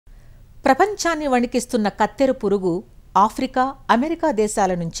ప్రపంచాన్ని వణికిస్తున్న కత్తెర పురుగు ఆఫ్రికా, అమెరికా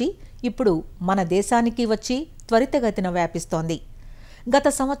దేశాల నుంచి ఇప్పుడు మన దేశానికి వచ్చి త్వరితగతిన వ్యాపిస్తోంది. గత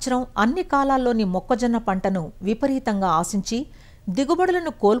సంవత్సరం అన్ని కాలాల్లోని మొక్కజొన్న పంటను విపరీతంగా ఆశించి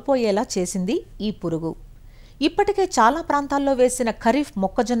దిగుబడులను కోల్పోయేలా చేసింది ఈ పురుగు. ఇప్పటికే చాలా ప్రాంతాల్లో వేసిన ఖరీఫ్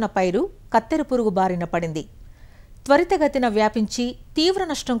మొక్కజొన్న పైరు కత్తెర పురుగు బారిన పడింది. త్వరితగతిన వ్యాపించి తీవ్ర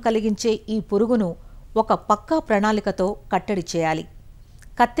నష్టం కలిగించే ఈ పురుగును ఒక పక్కా ప్రణాళికతో కట్టడి చేయాలి.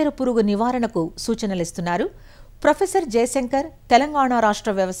 కత్తెర పురుగు నివారణకు సూచనలిస్తున్నారు ప్రొఫెసర్ జయశంకర్, తెలంగాణ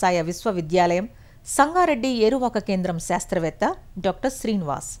రాష్ట్ర వ్యవసాయ విశ్వవిద్యాలయం సంగారెడ్డి ఏరువాక కేంద్రం శాస్త్రవేత్త డాక్టర్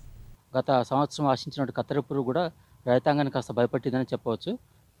శ్రీనివాస్. గత సంవత్సరం ఆశించినట్టు కత్తెర పురుగు కూడా రైతాంగాన్ని కాస్త భయపట్టిందని చెప్పవచ్చు.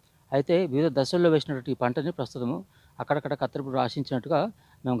 అయితే వివిధ దశల్లో వేసినటువంటి ఈ పంటని ప్రస్తుతము అక్కడక్కడ కత్తెర పురుగు ఆశించినట్టుగా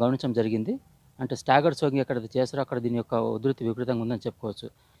మేము గమనించడం జరిగింది. అంటే స్టాగర్డ్ సోకింగ్ ఎక్కడ చేస్తారో అక్కడ దీని యొక్క ఉధృతి విపరీతంగా ఉందని చెప్పుకోవచ్చు.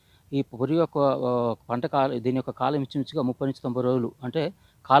 ఈ పురుగు యొక్క పంట దీని యొక్క కాలం ఇంచుమించుగా 30 నుంచి 90 రోజులు అంటే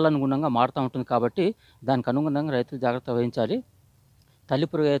కాలానుగుణంగా మారుతూ ఉంటుంది కాబట్టి దానికి అనుగుణంగా రైతులు జాగ్రత్త వహించాలి. తల్లి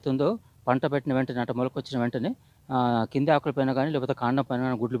పురుగు అవుతుందో పంట పెట్టిన వెంటనే అంటే మొలకొచ్చిన వెంటనే కింది ఆకులపైన కానీ లేకపోతే కాండం పైన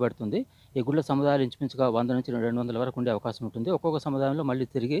కానీ గుడ్లు పెడుతుంది. ఈ గుడ్ల సముదాయాలు ఇంచుమించుగా 100 నుంచి 200 వరకు ఉండే అవకాశం ఉంటుంది. ఒక్కొక్క సముదాయంలో మళ్ళీ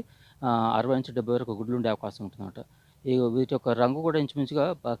తిరిగి 60 నుంచి 70 వరకు గుడ్లు ఉండే అవకాశం ఉంటుందన్నమాట. ఈ వీటి యొక్క రంగు కూడా ఇంచుమించుగా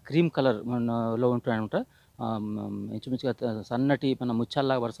క్రీమ్ కలర్లో ఉంటాయన్నమాట. ఇంచుమించుగా సన్నటి మన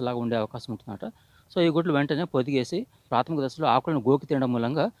ముత్యాల్లాగా వరుసలాగా ఉండే అవకాశం ఉంటుందన్నమాట. సో ఈ గుడ్లు వెంటనే పొదిగేసి ప్రాథమిక దశలో ఆకులను గోకి తినడం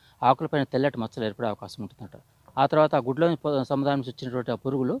మూలంగా ఆకులపైన తెల్లటి మచ్చలు ఏర్పడే అవకాశం ఉంటుందన్నమాట. ఆ తర్వాత ఆ గుడ్ల సముదాయం నుంచి వచ్చినటువంటి ఆ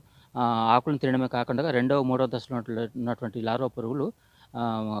పురుగులు ఆకులను తినడమే కాకుండా రెండవ మూడవ దశలో ఉన్నటువంటి లార్వా పురుగులు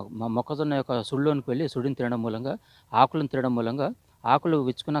మొక్కజొన్న యొక్క సుడిలోనికి వెళ్ళి సుడిని తినడం మూలంగా ఆకులను తినడం మూలంగా ఆకులు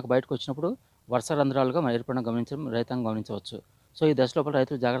విచ్చుకున్నాక బయటకు వచ్చినప్పుడు వరుస రంధ్రాలుగా ఏర్పడడం రైతాంగం గమనించవచ్చు. సో ఈ దశ లోపల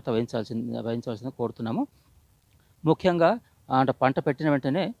రైతులు జాగ్రత్త వహించాల్సింది కోరుతున్నాము. ముఖ్యంగా అంటే పంట పెట్టిన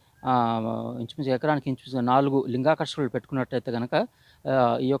వెంటనే ఇంచుమించు ఎకరానికి ఇంచుమించు 4 లింగాకర్షకులు పెట్టుకున్నట్టయితే కనుక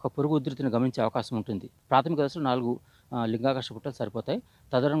ఈ యొక్క పురుగు ఉధృతిని గమనించే అవకాశం ఉంటుంది. ప్రాథమిక దశలో 4 లింగాకర్షక పుట్టలు సరిపోతాయి.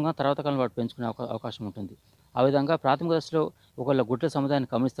 తదనంగా తర్వాత కాలం వాటి పెంచుకునే అవకాశం ఉంటుంది. ఆ విధంగా ప్రాథమిక దశలో ఒకవేళ గుడ్ల సముదాయాన్ని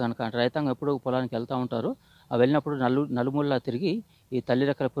గమనిస్తే కనుక అంటే రైతాంగం ఎప్పుడు పొలానికి వెళ్తూ ఉంటారు. వెళ్ళినప్పుడు నలుమూలలా తిరిగి ఈ తల్లి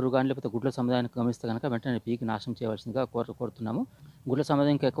రెక్కల పురుగు కానీ లేకపోతే గుడ్ల సముదాయాన్ని గమనిస్తే కనుక వెంటనే పీకి నాశనం చేయవలసిందిగా కోరుతున్నాము. గుడ్ల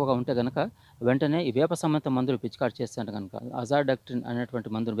సముదాయం ఇంకా ఎక్కువగా ఉంటే కనుక వెంటనే ఈ వేప సంబంధిత మందులు పిచికారి చేస్తే కనుక అజాడాక్టిన్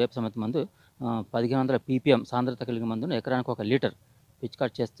అనేటువంటి మందులు వేప సంబంధిత మందు 1500 ppm సాంద్రత కలిగిన మందును ఎకరానికి 1 లీటర్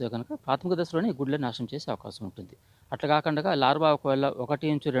పిచికారి చేస్తే కనుక ప్రాథమిక దశలోనే ఈ గుడ్లను నాశనం చేసే అవకాశం ఉంటుంది. అట్లా కాకుండా లార్వా ఒకవేళ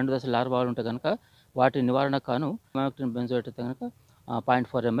 1 నుంచి 2 దశల లార్వాలు ఉంటే కనుక వాటి నివారణకు కాను బెంజోయేట్ అయితే కనుక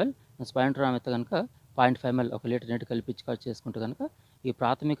 0.4 ml, స్పైంట్రామ్ అయితే కనుక 0.5 ml 1 లీటర్ నీటి కలిపి పిచికారి చేసుకుంటే కనుక ఈ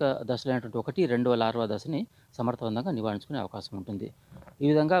ప్రాథమిక దశలైనటువంటి 1, 2వ లార్వా దశని సమర్థవంతంగా నివారించుకునే అవకాశం ఉంటుంది. ఈ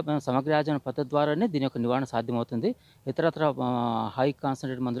విధంగా మేము సమగ్ర యాజమాన్య పద్ధతి ద్వారానే దీని యొక్క నివారణ సాధ్యమవుతుంది. ఇతరత్ర హై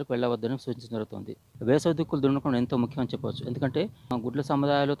కాన్సన్ట్రేటెడ్ మందులకు వెళ్ళవద్దని సూచించడం జరుగుతుంది. వేసవి దిక్కులు దున్నడం ఎంతో ముఖ్యమని చెప్పవచ్చు. ఎందుకంటే గుడ్ల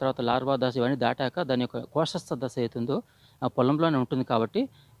సముదాయాలు తర్వాత లార్వా దశ ఇవన్నీ దాటాక దాని యొక్క కోశస్థ దశ అవుతుందో పొలంలోనే ఉంటుంది కాబట్టి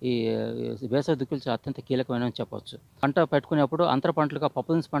ఈ వేసవి దిక్కులు అత్యంత కీలకమైనవి చెప్పవచ్చు. పంట పెట్టుకునేప్పుడు అంతర పంటలుగా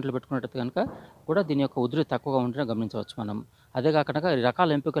పప్పుదినుసు పంటలు పెట్టుకున్నట్టు కనుక కూడా దీని యొక్క ఉధృతి తక్కువగా ఉండడం గమనించవచ్చు మనం. అదే కాకుండా రకాల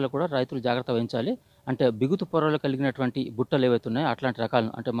ఎంపికలు కూడా రైతులు జాగ్రత్త వహించాలి. అంటే బిగుతు పొరలు కలిగినటువంటి బుట్టలు ఏవైతే ఉన్నాయో అట్లాంటి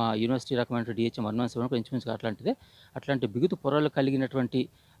రకాలను అంటే మా యూనివర్సిటీ రకమైన DHM 117 ఇంచుమించుగా అట్లాంటిదే. అట్లాంటి బిగుతు పొరలు కలిగినటువంటి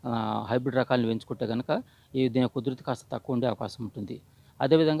హైబ్రిడ్ రకాలను పెంచుకుంటే కనుక దీని యొక్క ఉధృతి కాస్త తక్కువ ఉండే అవకాశం ఉంటుంది.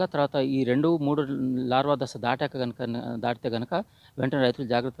 అదేవిధంగా తర్వాత ఈ 2, 3 లార్వా దశ దాటితే కనుక వెంటనే రైతులు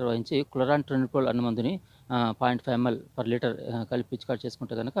జాగ్రత్త వహించి క్లోరాంట్రినిపోల్ అన్న మందుని 0.5 ml per లీటర్ కలిపి పిచికారి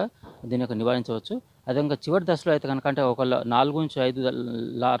చేసుకుంటే కనుక దీని యొక్క నివారించవచ్చు. అదేవిధంగా చివరి దశలో అయితే కనుక అంటే ఒకవేళ 4 నుంచి 5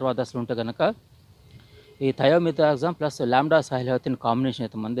 లార్వా దశలు ఉంటే కనుక ఈ థయోమిథాగ్జామ్ ప్లస్ లాంబ్డా సాహిలోథిన్ కాంబినేషన్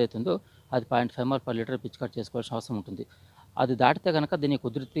అయితే మందు అవుతుందో అది 0.5 ml per లీటర్ పిచికారి చేసుకోవాల్సిన అవసరం ఉంటుంది. అది దాటితే కనుక దీని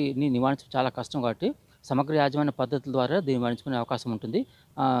ఉధృతిని నివారించడం చాలా కష్టం కాబట్టి సమగ్ర యాజమాన్య పద్ధతుల ద్వారా దీన్ని నివారించుకునే అవకాశం ఉంటుంది.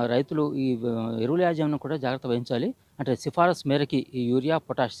 రైతులు ఈ ఎరువుల యాజమాన్యం కూడా జాగ్రత్త వహించాలి. అంటే సిఫారసు మేరకి ఈ యూరియా,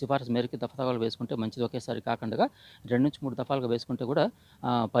 పొటాష్ సిఫారసు మేరకి దఫాలుగా వేసుకుంటే మంచిది. ఒకేసారి కాకుండా 2 నుంచి 3 దఫాలుగా వేసుకుంటే కూడా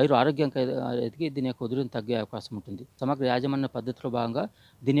పైరు ఆరోగ్యంగా ఎదిగి దీని యొక్క ఉధృతిని తగ్గే అవకాశం ఉంటుంది. సమగ్ర యాజమాన్య పద్ధతిలో భాగంగా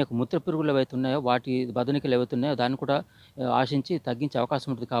దీని యొక్క మూత్ర పురుగులు ఏవైతే ఉన్నాయో వాటి బదనికలు ఏవైతే ఉన్నాయో దాన్ని కూడా ఆశించి తగ్గించే అవకాశం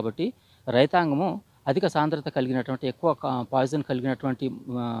ఉంటుంది. కాబట్టి రైతాంగము అధిక సాంద్రత కలిగినటువంటి ఎక్కువ పాయిజన్ కలిగినటువంటి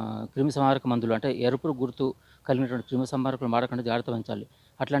క్రిమి సంహారక మందులు అంటే ఎరుపు గుర్తు కలిగినటువంటి క్రిమి సంహారకులు వాడకుండా జాగ్రత్త వహించాలి.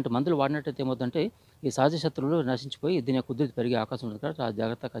 అట్లాంటి మందులు వాడినట్టయితే ఏమవుతుందంటే ఈ సహజ శత్రువులు నశించిపోయి దీని యొక్క ఉధృతి పెరిగే అవకాశం ఉంటుంది కాబట్టి ఆ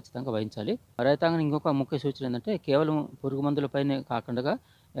జాగ్రత్త ఖచ్చితంగా వహించాలి. రైతాంగం ఇంకొక ముఖ్య సూచన ఏంటంటే కేవలం పురుగు మందులపైనే కాకుండా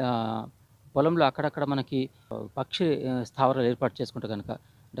పొలంలో అక్కడక్కడ మనకి పక్షి స్థావరాలు ఏర్పాటు చేసుకుంటే కనుక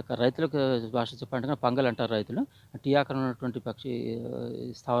అంటే రైతులకు భాష చెప్పాలంటే పంగల్ అంటారు రైతులు. టీ ఆకారంలో ఉన్నటువంటి పక్షి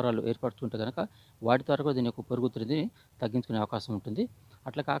స్థావరాలు ఏర్పడుతుంటే కనుక వాటి ద్వారా కూడా దీని యొక్క పురుగు ఉధృతిని తగ్గించుకునే అవకాశం ఉంటుంది.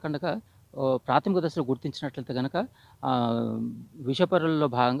 అట్లా కాకుండా ప్రాథమిక దశలో గుర్తించినట్లయితే కనుక విషపరులలో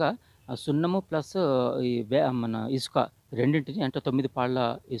భాగంగా సున్నము ప్లస్ మన ఇసుక రెండింటిని అంటే 9 పాళ్ళ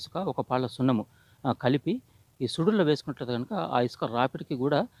ఇసుక, 1 పాళ్ళ సున్నము కలిపి ఈ సుడుల్లో వేసుకున్నట్లయితే గనుక ఆ ఇసుక రాపిడికి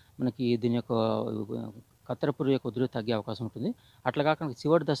గూడా మనకి దీని యొక్క కత్తెర పురుగు యొక్క ఉధృతి తగ్గే అవకాశం ఉంటుంది. అట్లా కాకుండా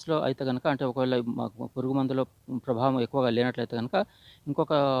చివరి దశలో అయితే గనక అంటే ఒకవేళ పురుగు మందుల ప్రభావం ఎక్కువగా లేనట్లయితే గనక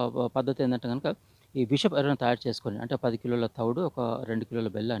ఇంకొక పద్ధతి ఏందంటే గనక ఈ విషపు ఎరువును తయారు చేసుకొని అంటే 10 కిలోల తవుడు, ఒక 2 కిలోల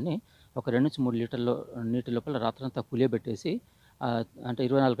బెల్లాన్ని ఒక 2-3 లీటర్ల నీటి లోపల రాత్రంతా పులియబెట్టేసి అంటే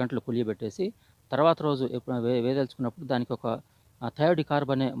 24 గంటలు పులియబెట్టేసి తర్వాత రోజు ఎప్పుడు వేయదలుచుకున్నప్పుడు దానికి ఒక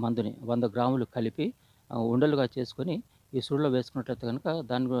థయోడికార్బ్ అనే మందుని 100 గ్రాములు కలిపి ఉండలుగా చేసుకొని ఈ సుడిలో వేసుకున్నట్లయితే గనుక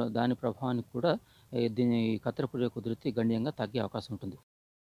దాని ప్రభావానికి కూడా దీని కత్తెర పురుగు యొక్క ఉధృతి గణనీయంగా తగ్గే అవకాశం ఉంటుంది.